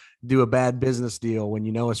to do a bad business deal when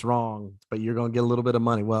you know it's wrong, but you're going to get a little bit of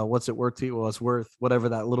money. Well, what's it worth to you? Well, it's worth whatever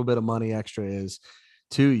that little bit of money extra is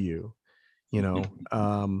to you.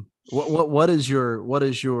 What is your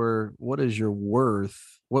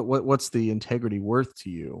worth? What's the integrity worth to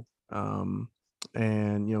you?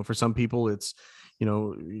 And for some people it's,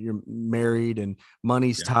 you're married and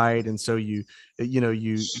money's tight, and so you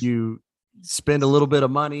spend a little bit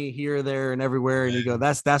of money here, there, and everywhere, and you go,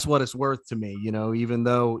 that's what it's worth to me, even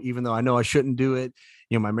though I know I shouldn't do it,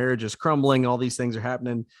 my marriage is crumbling, all these things are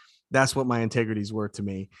happening, that's what my integrity is worth to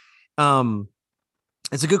me.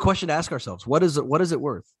 It's a good question to ask ourselves. What is it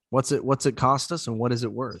worth? What's it cost us, and what is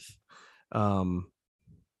it worth?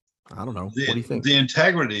 I don't know. What do you think? The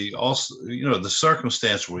integrity also, the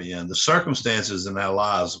circumstances in our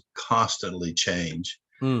lives constantly change.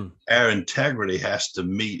 Our integrity has to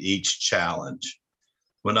meet each challenge.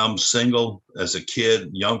 When I'm single, as a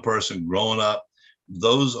kid, young person growing up,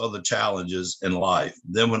 those are the challenges in life.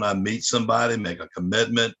 Then when I meet somebody, make a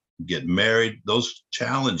commitment, get married, those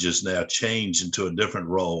challenges now change into a different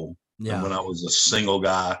role. And when I was a single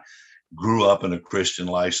guy, grew up in a Christian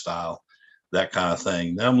lifestyle, that kind of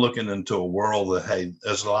thing. Now I'm looking into a world that, hey,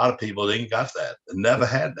 there's a lot of people that ain't got that and never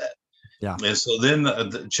had that. Yeah. And so then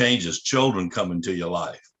the changes, children come into your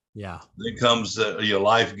life. Yeah. Then comes your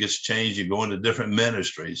life gets changed. You go into different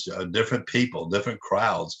ministries, different people, different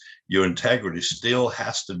crowds. Your integrity still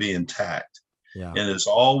has to be intact. Yeah. And it's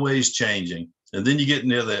always changing. And then you get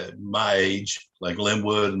near my age, like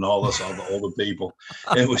Linwood and all the older people,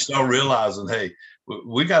 and we start realizing, hey,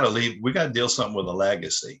 we got to deal something with a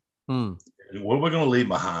legacy. What are we going to leave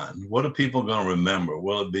behind? What are people going to remember?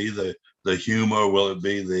 Will it be the humor? Will it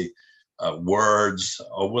be the words?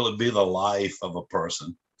 Or will it be the life of a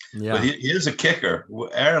person? Yeah. But here's a kicker.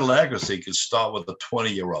 Our legacy could start with a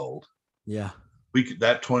 20-year-old. Yeah.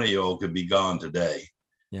 That 20-year-old could be gone today.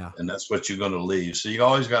 Yeah. And that's what you're going to leave. So you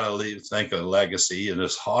always got to think of legacy. And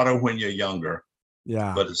it's harder when you're younger.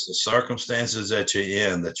 Yeah. But it's the circumstances that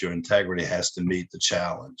you're in that your integrity has to meet the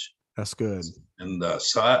challenge. That's good. And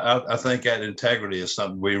so I think that integrity is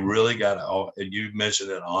something we really got to, and you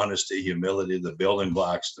mentioned it, honesty, humility, the building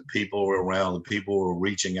blocks, the people we're around, the people we're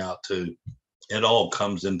reaching out to, it all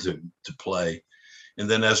comes into play. And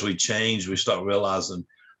then as we change, we start realizing,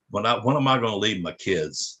 what am I going to leave my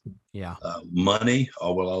kids? Yeah. Money,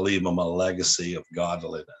 or will I leave them a legacy of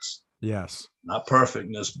godliness? Yes. Not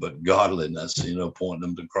perfectness, but godliness, pointing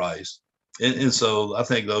them to Christ. And so I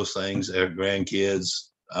think those things, our grandkids,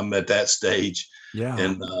 I'm at that stage. Yeah.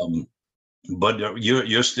 And but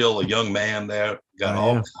you're still a young man there, got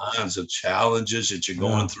all kinds of challenges that you're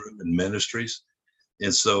going through in ministries.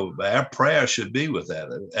 And so our prayer should be with that.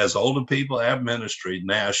 As older people, our ministry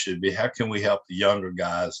now should be, how can we help the younger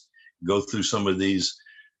guys go through some of these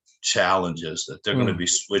challenges that they're going to be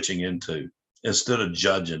switching into, instead of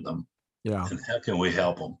judging them? Yeah. And how can we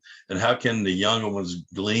help them? And how can the younger ones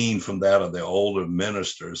glean from that of the older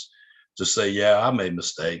ministers to say, yeah, I made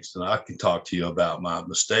mistakes, and I can talk to you about my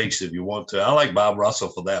mistakes if you want to. I like Bob Russell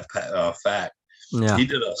for that fact. Yeah. He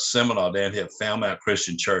did a seminar down here at Falmouth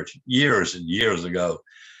Christian Church years and years ago.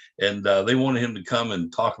 And they wanted him to come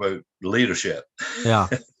and talk about leadership. Yeah.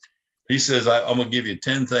 He says, I'm going to give you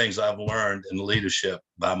 10 things I've learned in leadership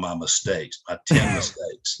by my mistakes, my 10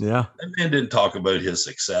 mistakes. Yeah. That man didn't talk about his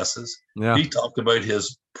successes. Yeah. He talked about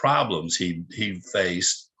his problems he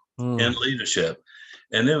faced in leadership.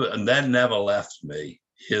 And that never left me,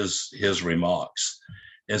 his remarks.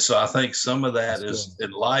 And so I think some of that is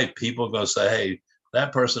in life, people are going to say, hey,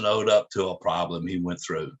 that person owed up to a problem he went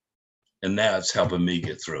through, and now it's helping me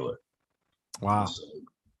get through it. Wow. So,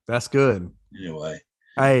 that's good. Anyway.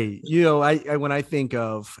 I when I think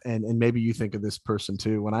of, and maybe you think of this person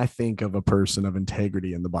too, when I think of a person of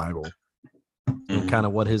integrity in the Bible, and kind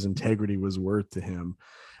of what his integrity was worth to him,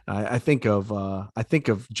 I think of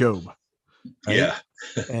Job. Right? Yeah.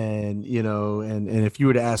 And and if you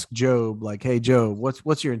were to ask Job, like, hey Job,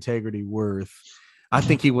 what's your integrity worth? I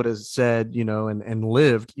think he would have said, and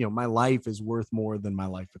lived, my life is worth more than my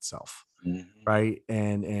life itself. Right.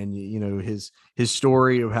 And his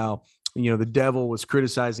story of how, the devil was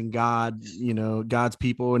criticizing God, God's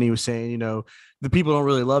people. And he was saying, the people don't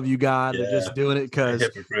really love you, God. They're just doing it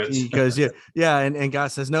because And God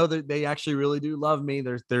says, no, they actually really do love me.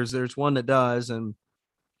 There's one that does. And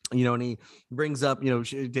and he brings up,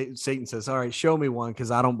 Satan says, all right, show me one,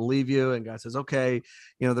 because I don't believe you. And God says, okay,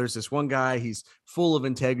 there's this one guy, he's full of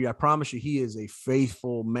integrity. I promise you, he is a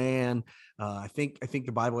faithful man. I think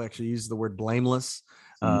the Bible actually uses the word blameless.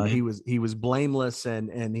 He was blameless,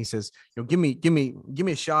 and he says, give me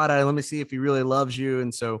a shot at it. Let me see if he really loves you.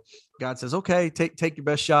 And so God says, okay, take your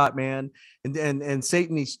best shot, man. And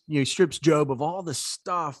Satan, he strips Job of all this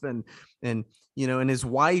stuff, and and his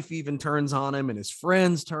wife even turns on him, and his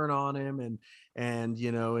friends turn on him, and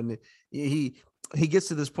he gets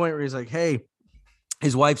to this point where he's like, hey,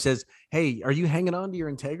 his wife says, hey, are you hanging on to your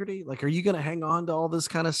integrity? Like, are you going to hang on to all this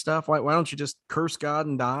kind of stuff? Why don't you just curse God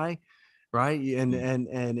and die? Right.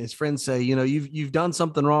 And his friends say, you've done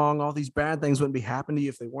something wrong. All these bad things wouldn't be happening to you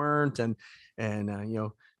if they weren't. And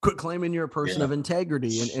quit claiming you're a person of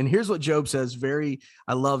integrity. And here's what Job says.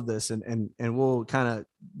 I love this. And we'll kind of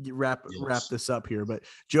wrap this up here. But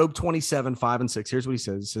Job 27:5-6, here's what he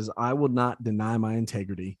says. He says, I will not deny my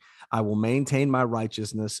integrity. I will maintain my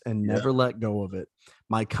righteousness and never let go of it.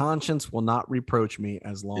 My conscience will not reproach me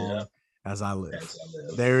as long as I live.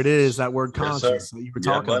 There it is. That word conscience that you were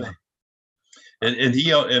talking about. And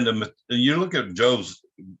you look at Job's,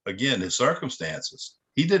 again, his circumstances.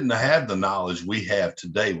 He didn't have the knowledge we have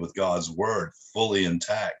today with God's word fully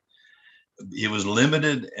intact. He was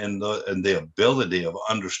limited in the ability of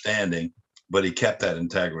understanding, but he kept that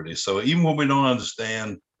integrity. So even when we don't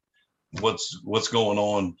understand what's going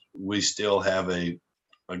on, we still have a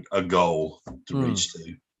goal to reach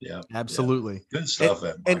to. Yeah, absolutely. Good stuff.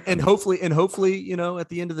 And hopefully, at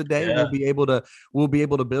the end of the day, we'll be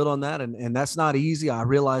able to build on that. And that's not easy. I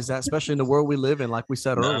realize that, especially in the world we live in, like we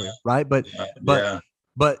said earlier, right?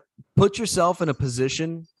 But put yourself in a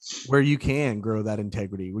position where you can grow that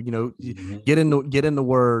integrity. Get in the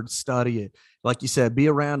word, study it. Like you said, be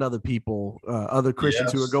around other people, other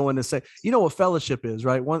Christians who are going to say, what fellowship is,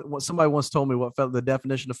 right? Somebody once told me what the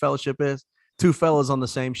definition of fellowship is. Two fellas on the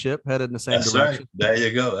same ship, headed in the same direction. Right. There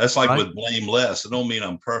you go. That's like with blame less. It don't mean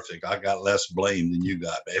I'm perfect. I got less blame than you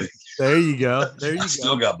got, baby. There you go.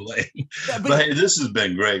 Still got blame. Yeah, but hey, this has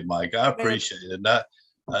been great, Mike. I appreciate it.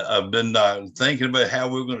 I've been thinking about how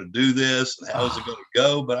we're going to do this and how is it going to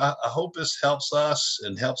go. But I hope this helps us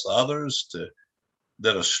and helps others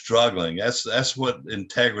that are struggling. That's what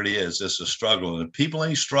integrity is. It's a struggle. And if people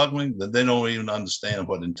ain't struggling, then they don't even understand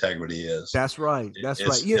what integrity is. That's right. It's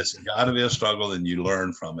got to be a struggle, and you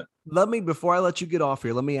learn from it. Before I let you get off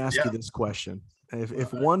here, let me ask you this question.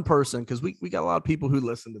 If one person, because we got a lot of people who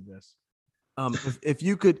listen to this, if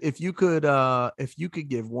you could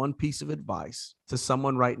give one piece of advice to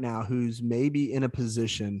someone right now who's maybe in a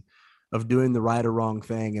position of doing the right or wrong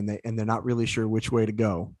thing, and they're not really sure which way to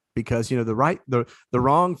go, because the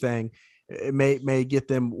wrong thing, it may get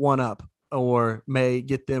them one up, or may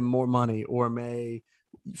get them more money, or may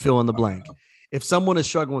fill in the blank. If someone is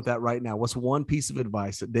struggling with that right now, what's one piece of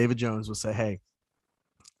advice that David Jones would say, hey,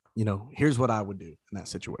 here's what I would do in that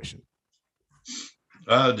situation?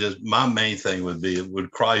 Just my main thing would be,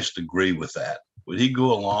 would Christ agree with that? Would he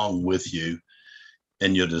go along with you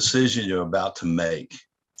in your decision you're about to make?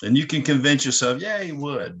 And you can convince yourself, yeah, he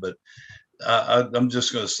would, but I'm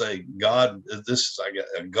just going to say, God, this is like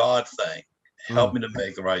a God thing. Help me to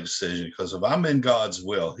make the right decision, because if I'm in God's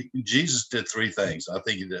will, Jesus did three things. I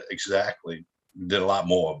think he did a lot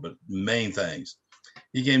more, but main things.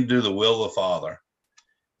 He came to do the will of the Father.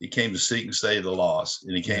 He came to seek and save the lost,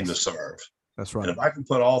 and he came to serve. That's right. And if I can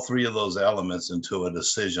put all three of those elements into a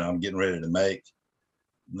decision I'm getting ready to make,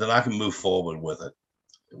 then I can move forward with it.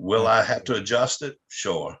 Will I have to adjust it?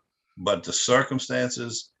 Sure. But the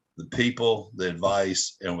circumstances, the people, the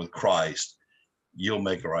advice, and with Christ, you'll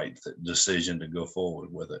make the right decision to go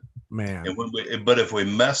forward with it. Man. And but if we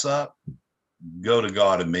mess up, go to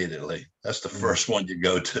God immediately. That's the first one you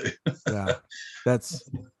go to. Yeah,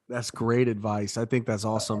 that's great advice. I think that's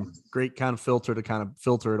awesome. Great kind of filter to kind of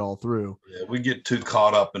filter it all through. Yeah, we get too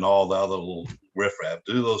caught up in all the other little riffraff.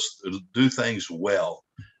 Do things well.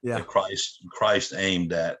 Yeah, that Christ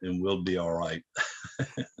aimed at, and we'll be all right.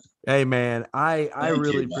 Hey man, I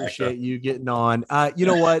really appreciate you getting on. You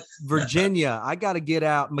know what, Virginia, I got to get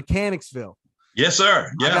out. Mechanicsville. Yes,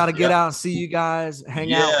 sir. Yeah, I got to get out and see you guys.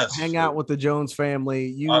 Hang out with the Jones family.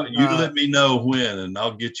 You let me know when, and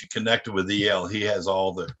I'll get you connected with EL. He has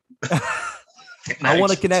all the. I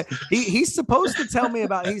want to connect. He's supposed to tell me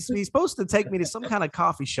about. He's supposed to take me to some kind of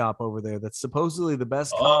coffee shop over there that's supposedly the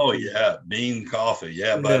best. Oh yeah, Bean Coffee.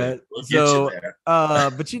 Yeah, buddy. We'll get you there.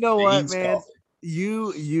 But you know what, man. Coffee.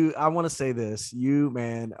 I want to say this. You,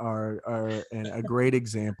 man, are a great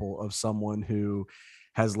example of someone who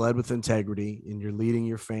has led with integrity, and you're leading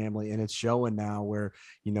your family, and it's showing now where,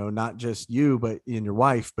 not just you, but in your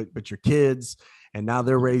wife, but your kids, and now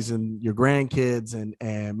they're raising your grandkids,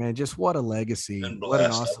 and man, just what a legacy. Been blessed. What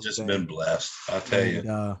an awesome I've just thing. Been blessed. I'll tell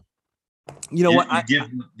you. You know what?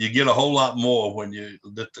 You get a whole lot more when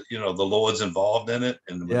the Lord's involved in it,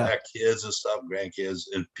 and with our kids and stuff, grandkids,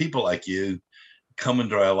 and people like you come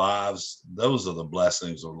into our lives. Those are the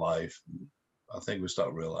blessings of life. I think we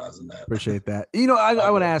start realizing that. Appreciate that. You know, I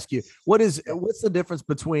would ask you, what's the difference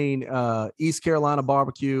between East Carolina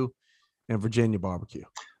barbecue and Virginia barbecue?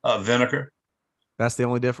 Vinegar. That's the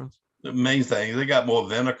only difference? The main thing, they got more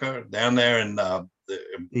vinegar down there in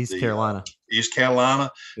East Carolina.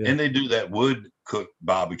 And they do that wood cooked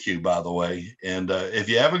barbecue, by the way. And if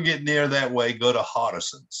you ever get near that way, go to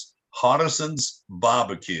Hardison's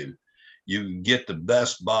Barbecue. You can get the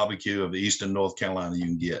best barbecue of Eastern North Carolina you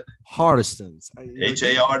can get. Hardison's.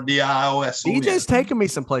 Hardios. DJ's taken me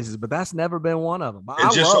some places, but that's never been one of them.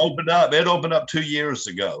 It just opened up. It opened up 2 years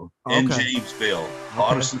ago in Jamesville.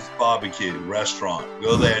 Hardison's Barbecue Restaurant.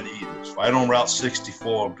 Go there and eat. It's right on Route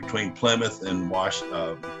 64 between Plymouth and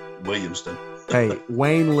Williamston. Hey,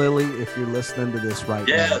 Wayne Lilly, if you're listening to this right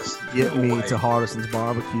now, get me to Hardison's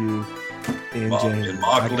Barbecue. And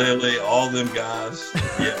Mark Lilly, all them guys.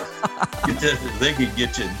 Yeah. They can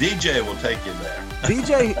get you. DJ will take you there.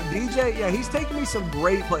 DJ, yeah, he's taking me some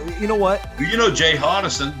great places. You know what? You know Jay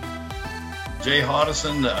Hardison,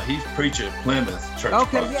 he's preaching at Plymouth Church.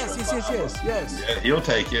 Okay, yes. Yeah, he'll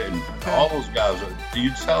take you. And all those guys,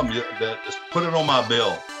 you tell me that just put it on my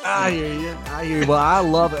bill. I hear you. Well, I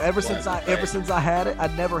love it. Ever since I had it,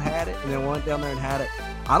 I'd never had it, and then went down there and had it.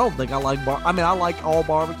 I don't think I like I like all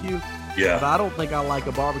barbecue. Yeah, but I don't think I like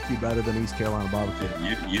a barbecue better than East Carolina barbecue.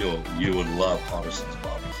 You would love Hardison's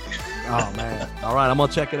Barbecue. Oh man! All right, I'm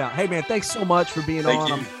gonna check it out. Hey man, thanks so much for being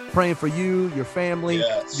on. I'm praying for you, your family,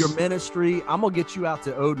 your ministry. I'm gonna get you out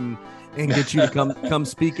to Odin and get you to come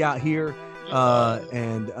speak out here.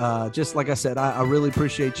 And just like I said, I really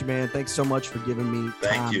appreciate you, man. Thanks so much for giving me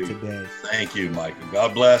time today. Thank you, Michael.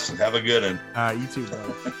 God bless and have a good one. All right, you too,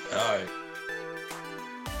 brother. All right.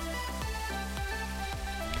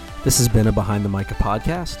 This has been a Behind the Micah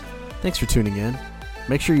podcast. Thanks for tuning in.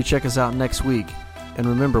 Make sure you check us out next week. And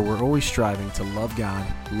remember, we're always striving to love God,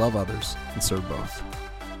 love others, and serve both.